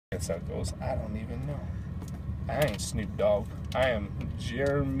guess how it goes. I don't even know. I ain't Snoop Dogg. I am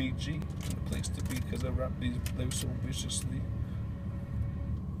Jeremy G. The place to be because I rap these live so viciously.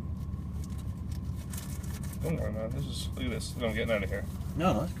 Don't worry, man. Look at this. I'm getting out of here.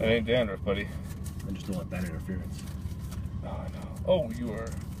 No, that's cool. That ain't dandruff, buddy. I just don't want that interference. Oh, I know. Oh,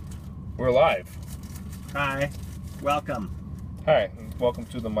 we're live. Hi. Welcome. Hi. Welcome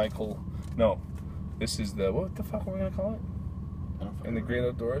to the Michael. No. This is the, what the fuck are we going to call it? In the great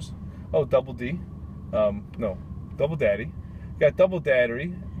outdoors? Oh, Double D. No. Double Daddy. Got Double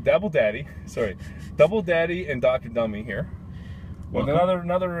Daddy, sorry. Double Daddy and Dr. Dummy here. With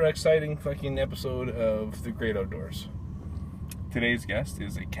another exciting fucking episode of the great outdoors. Today's guest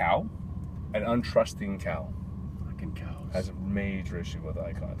is a cow. An untrusting cow. Fucking cows. Has a major issue with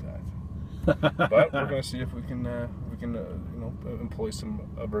eye contact. But we're gonna see if we can employ some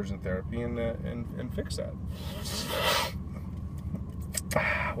aversion therapy and fix that.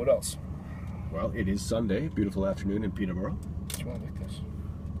 What else? Well, it is Sunday. Beautiful afternoon in Peterborough. Do you want to lick this?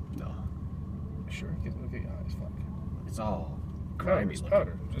 No. Sure. Look at your eyes. Fuck. It's all Grimy grimy. it's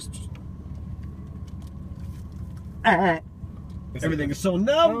powder. Just. Everything is so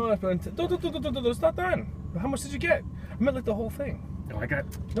numb. No, it's not done. How much did you get? I meant like the whole thing. No, I got.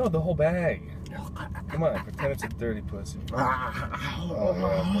 No, the whole bag. Come on, pretend it's a dirty pussy. Oh,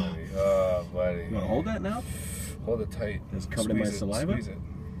 buddy. Oh, buddy. You want to hold that now? Hold it tight. It's covered in my saliva? Squeeze it.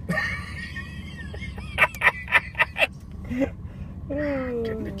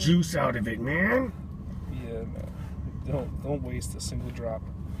 Getting the juice out of it, man. Yeah, man. Don't waste a single drop.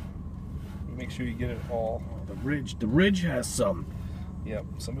 Make sure you get it all. Oh, the ridge has some. Yep.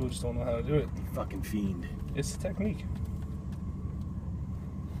 Some people just don't know how to do it. Fucking fiend. It's a technique.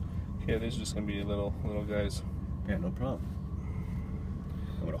 Okay, there's just gonna be little guys. Yeah, no problem.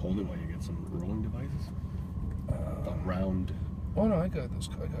 I'm gonna hold it while you get some rolling devices. Round. Oh no, I got this,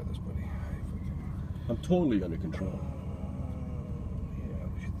 buddy. I'm totally under control. Yeah,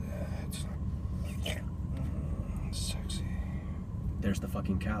 look at that. Sexy. There's the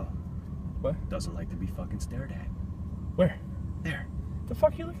fucking cow. What? Doesn't like to be fucking stared at. Where? There. The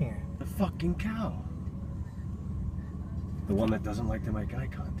fuck are you looking at? The fucking cow. The one that doesn't like to make eye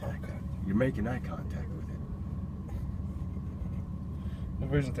contact. Okay. You're making eye contact with it.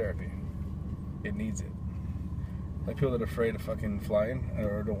 Aversion therapy. It needs it. Like people that are afraid of fucking flying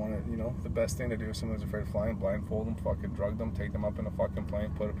or don't want to, the best thing to do if someone's afraid of flying, blindfold them, fucking drug them, take them up in a fucking plane,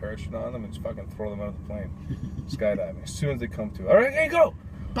 put a parachute on them, and just fucking throw them out of the plane. Skydiving. As soon as they come to, all right, hey, go!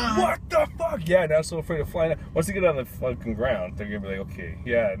 Bye. What the fuck? Yeah, now so afraid of flying. Once they get on the fucking ground, they're gonna be like, okay,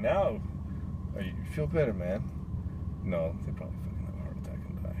 yeah, now you feel better, man. No, they probably fucking have a heart attack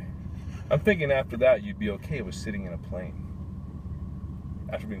and die. I'm thinking after that, you'd be okay with sitting in a plane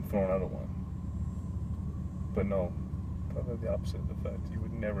after being thrown out of one. But no, probably the opposite effect. You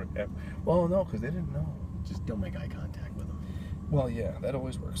would never ever. Well, no, because they didn't know. Just don't make eye contact with them. Well, yeah, that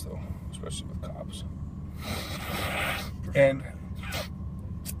always works though, especially with cops. And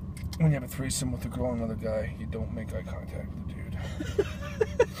when you have a threesome with a girl and another guy, you don't make eye contact with the dude.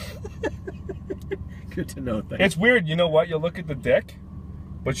 Good to know. Thanks. It's weird, you know what? You'll look at the dick,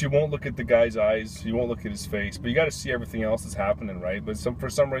 but you won't look at the guy's eyes. You won't look at his face. But you got to see everything else that's happening, right? But for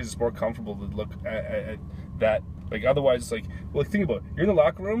some reason, it's more comfortable to look at that. Like otherwise, it's like, well, think about it. You're in the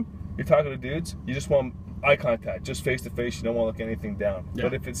locker room. You're talking to dudes. You just want eye contact, just face to face. You don't want to look anything down. Yeah.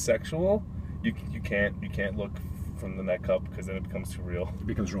 But if it's sexual, you can't look from the neck up because then it becomes too real. It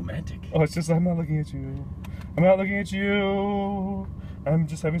becomes romantic. Oh, it's just I'm not looking at you. I'm not looking at you. I'm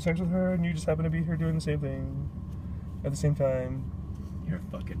just having sex with her, and you just happen to be here doing the same thing at the same time. You're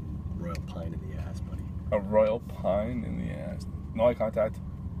a fucking royal pine in the ass, buddy. A royal pine in the ass. No eye contact.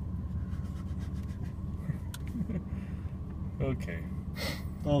 Okay.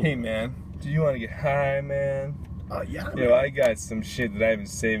 Oh. Hey, man. Do you want to get high, man? Yeah. Yo, I got some shit that I've been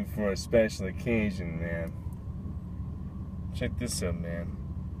saving for a special occasion, man. Check this out, man.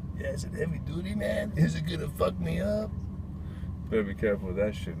 Yeah, is it heavy duty, man? Is it gonna fuck me up? Better be careful with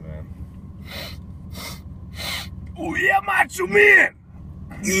that shit, man. Oh yeah, macho man!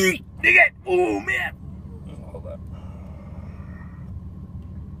 Dig it! Oh man! Hold up.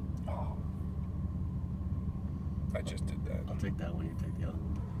 Oh. I just did that. I'll take that one, you take the other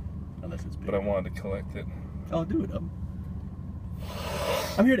one. Unless it's big. But I wanted to collect it. I'll do it.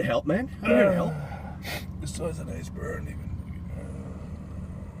 I'm here to help, man. I'm here to help. This was a nice burn, even.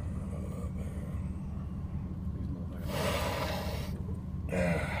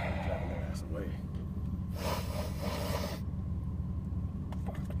 Driving their ass away.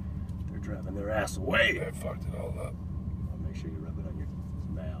 They're driving their ass away. I fucked it all up. I'll make sure you rub it on your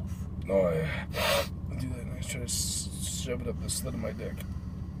mouth. No, I do that nice. Try to shove it up the slit of my dick.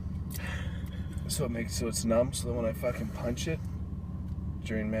 So it's numb. So that when I fucking punch it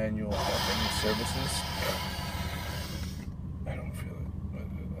during manual fucking services, I don't feel it. But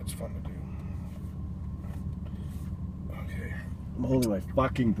that's fun to do. Okay. I'm holding my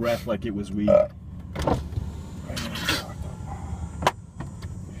fucking breath like it was weed.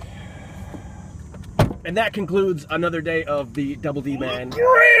 And that concludes another day of the Double D Man.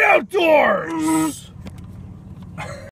 Great outdoors!